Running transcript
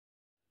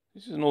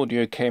This is an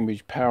Audio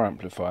Cambridge power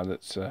amplifier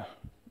that's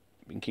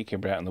been kicking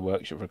about in the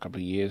workshop for a couple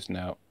of years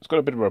now. It's got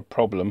a bit of a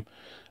problem.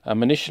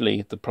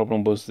 Initially, the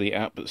problem was the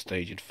output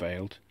stage had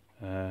failed.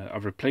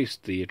 I've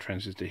replaced the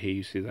transistor here.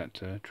 You see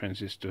that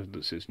transistor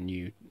that says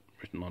new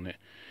written on it.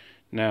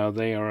 Now,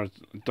 they are a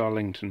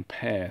Darlington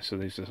pair, so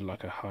this is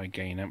like a high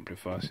gain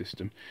amplifier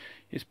system.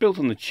 It's built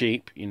on the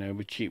cheap,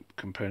 with cheap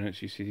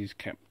components. You see these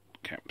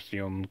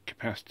Capsion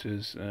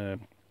capacitors,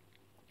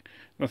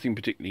 nothing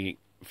particularly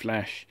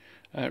flash.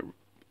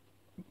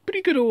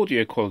 Pretty good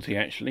audio quality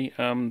actually.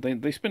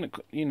 They spent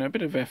a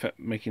bit of effort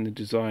making the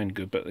design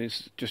good, but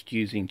it's just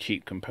using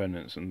cheap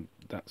components, and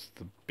that's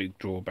the big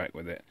drawback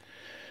with it.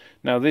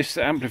 Now this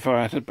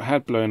amplifier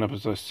had blown up,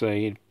 as I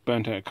say. It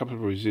burnt out a couple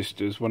of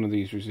resistors. One of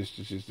these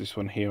resistors is this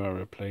one here I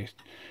replaced,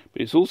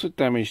 but it's also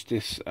damaged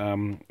this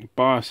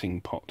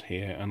biasing pot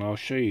here, and I'll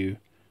show you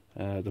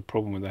the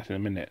problem with that in a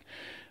minute.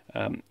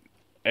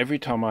 Every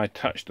time I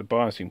touched the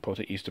biasing pot,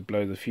 it used to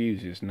blow the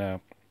fuses. Now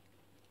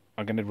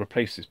I'm going to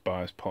replace this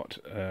bias pot.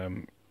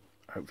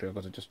 Hopefully I've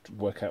got to just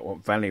work out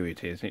what value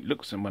it is. It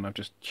looks, and when I've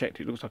just checked,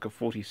 it looks like a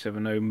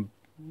 47 ohm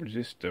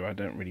resistor. I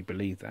don't really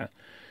believe that,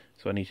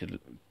 so I need to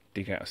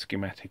dig out a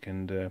schematic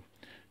and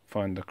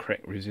find the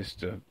correct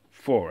resistor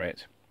for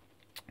it.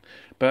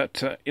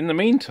 But in the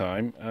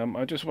meantime,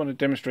 I just want to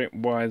demonstrate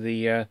why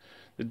the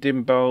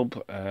dim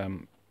bulb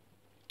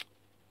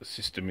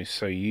system is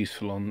so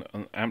useful on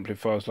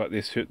amplifiers like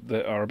this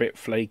that are a bit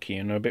flaky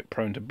and are a bit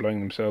prone to blowing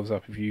themselves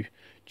up if you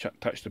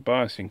touch the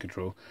biasing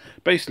control.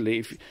 Basically,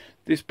 if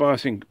this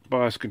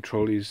bias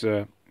control is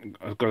has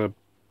got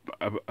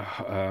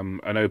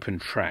an open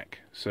track,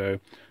 so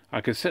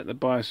I can set the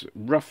bias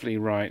roughly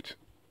right,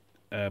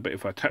 but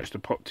if I touch the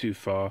pot too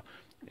far,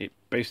 it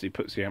basically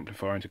puts the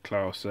amplifier into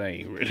class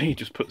A. It really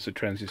just puts the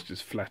transistors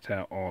flat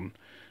out on,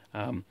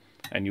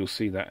 and you'll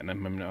see that in a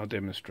moment. I'll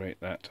demonstrate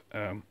that.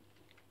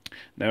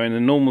 Now, in a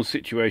normal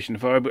situation,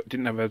 if I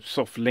didn't have a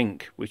soft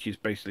link, which is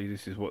basically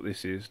this is what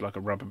this is, like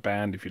a rubber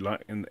band, if you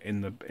like, in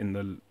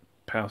the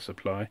power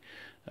supply,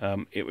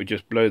 it would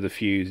just blow the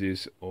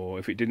fuses, or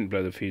if it didn't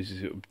blow the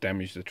fuses, it would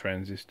damage the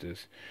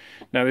transistors.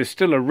 Now, there's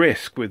still a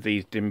risk with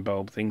these dim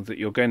bulb things that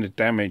you're going to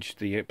damage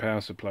the power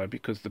supply,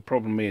 because the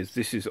problem is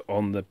this is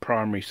on the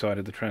primary side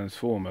of the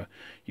transformer.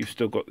 You've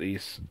still got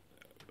these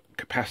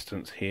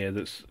capacitance here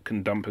that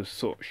can dump a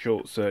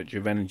short surge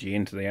of energy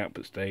into the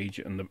output stage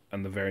and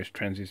the various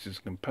transistors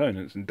and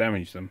components and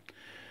damage them.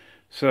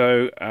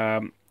 So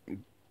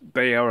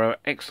they are an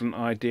excellent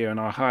idea,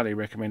 and I highly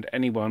recommend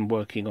anyone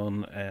working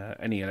on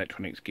any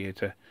electronics gear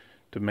to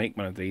make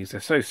one of these. They're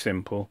so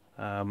simple,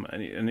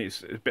 and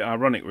it's a bit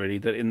ironic really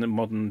that in the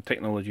modern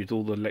technology with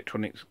all the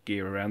electronics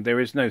gear around, there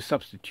is no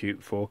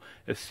substitute for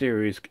a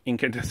serious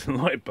incandescent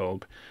light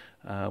bulb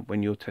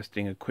when you're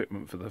testing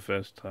equipment for the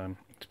first time,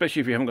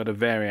 especially if you haven't got a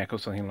Variac or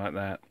something like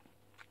that.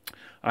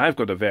 I have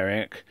got a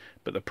Variac,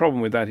 but the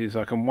problem with that is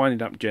I can wind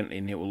it up gently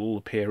and it will all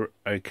appear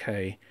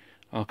okay.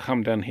 I'll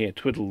come down here,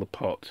 twiddle the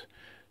pot,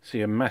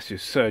 see a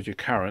massive surge of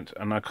current,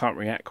 and I can't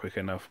react quick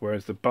enough,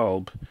 whereas the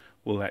bulb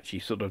will actually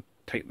sort of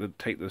take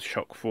the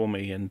shock for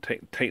me and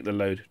take the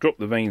load, drop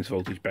the vanes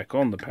voltage back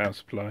on the power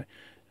supply,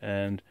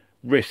 and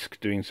risk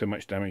doing so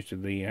much damage to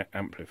the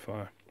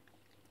amplifier.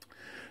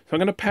 So I'm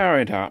going to power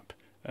it up.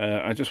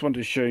 I just want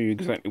to show you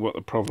exactly what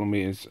the problem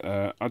is.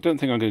 I don't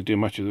think I'm going to do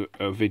much of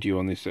a video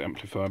on this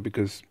amplifier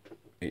because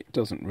it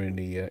doesn't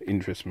really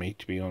interest me,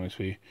 to be honest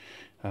with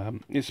you.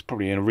 It's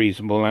probably a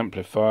reasonable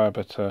amplifier,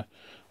 but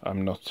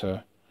I'm not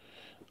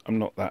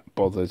that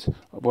bothered.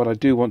 What I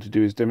do want to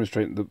do is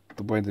demonstrate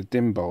the way the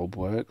dim bulb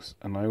works,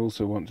 and I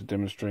also want to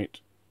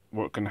demonstrate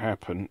what can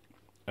happen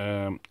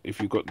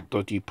if you've got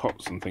dodgy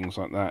pots and things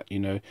like that.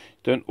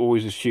 Don't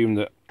always assume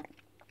that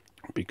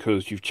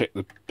because you've checked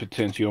the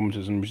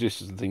potentiometers and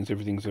resistors and things,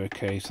 everything's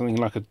okay. Something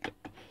like a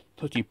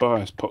dodgy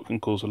bias pot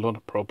can cause a lot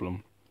of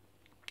problem.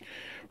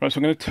 Right, so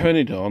I'm going to turn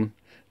it on.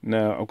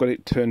 Now, I've got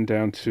it turned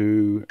down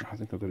to, I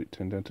think I've got it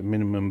turned down to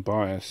minimum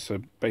bias.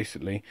 So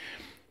basically,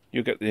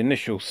 you'll get the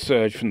initial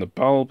surge from the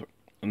bulb,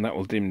 and that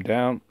will dim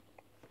down.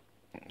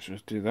 Let's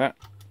just do that.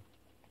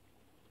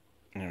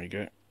 There we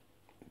go.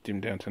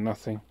 Dim down to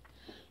nothing.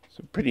 It's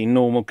a pretty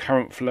normal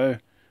current flow.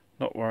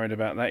 Not worried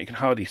about that. You can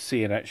hardly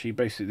see it actually.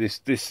 Basically,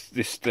 this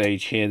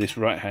stage here, this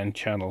right-hand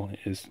channel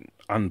is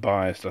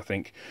unbiased, I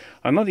think.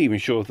 I'm not even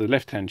sure if the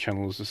left-hand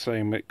channel is the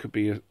same. It could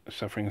be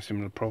suffering a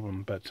similar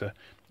problem, but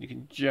you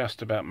can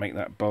just about make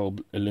that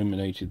bulb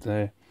illuminated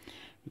there.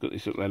 We've got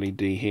this little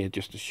LED here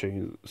just to show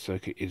you that the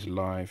circuit is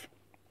live.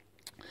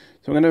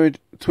 So I'm going to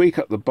tweak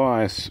up the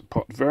bias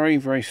pot very,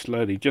 very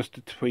slowly, just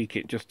to tweak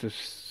it,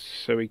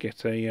 so we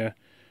get a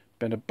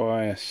better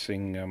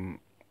biasing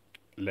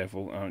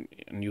level,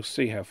 and you'll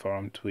see how far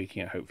I'm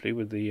tweaking it. Hopefully,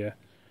 with the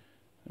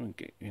I'll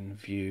get in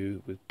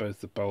view with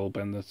both the bulb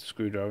and the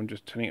screwdriver. I'm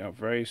just turning it up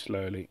very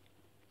slowly,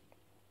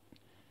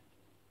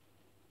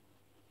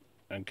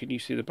 and can you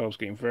see the bulb's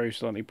getting very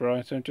slightly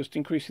brighter? I'm just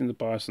increasing the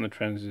bias on the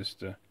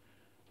transistor.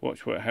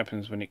 Watch what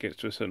happens when it gets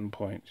to a certain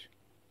point.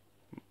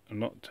 I'm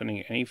not turning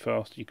it any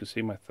faster. You can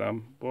see my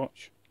thumb.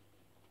 Watch.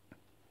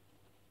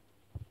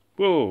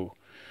 Whoa!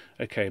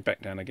 Okay,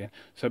 back down again.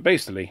 So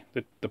basically,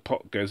 the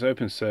pot goes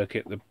open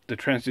circuit. The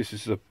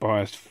transistors are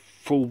biased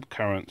full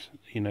current,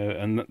 you know,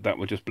 and that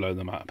will just blow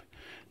them up.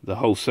 The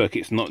whole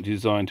circuit's not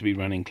designed to be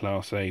running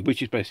Class A,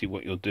 which is basically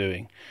what you're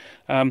doing.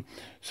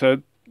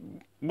 So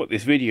what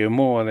this video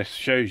more or less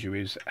shows you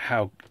is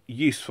how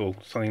useful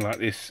something like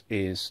this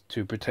is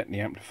to protect the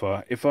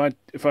amplifier. If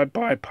I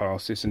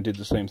bypass this and did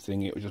the same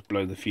thing, it would just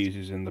blow the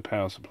fuses in the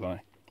power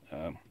supply.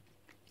 And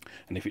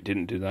if it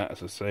didn't do that,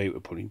 as I say, it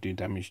would probably do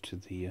damage to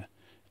the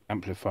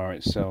amplifier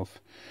itself.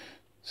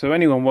 So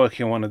anyone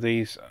working on one of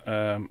these,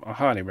 I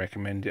highly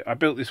recommend it. I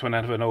built this one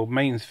out of an old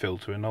mains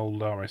filter, an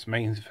old RS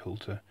mains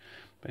filter.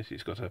 Basically,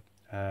 it's got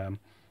a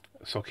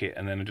socket,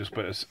 and then I just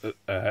put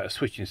a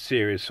switch in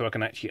series so I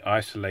can actually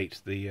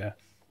isolate the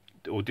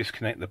or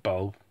disconnect the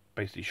bulb,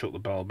 basically short the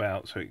bulb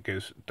out so it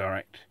goes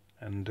direct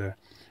and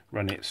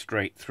run it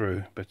straight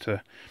through.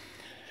 But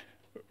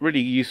really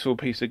useful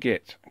piece of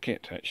kit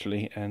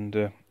actually,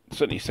 and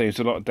certainly saves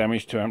a lot of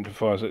damage to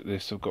amplifiers like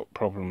this. I've got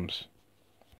problems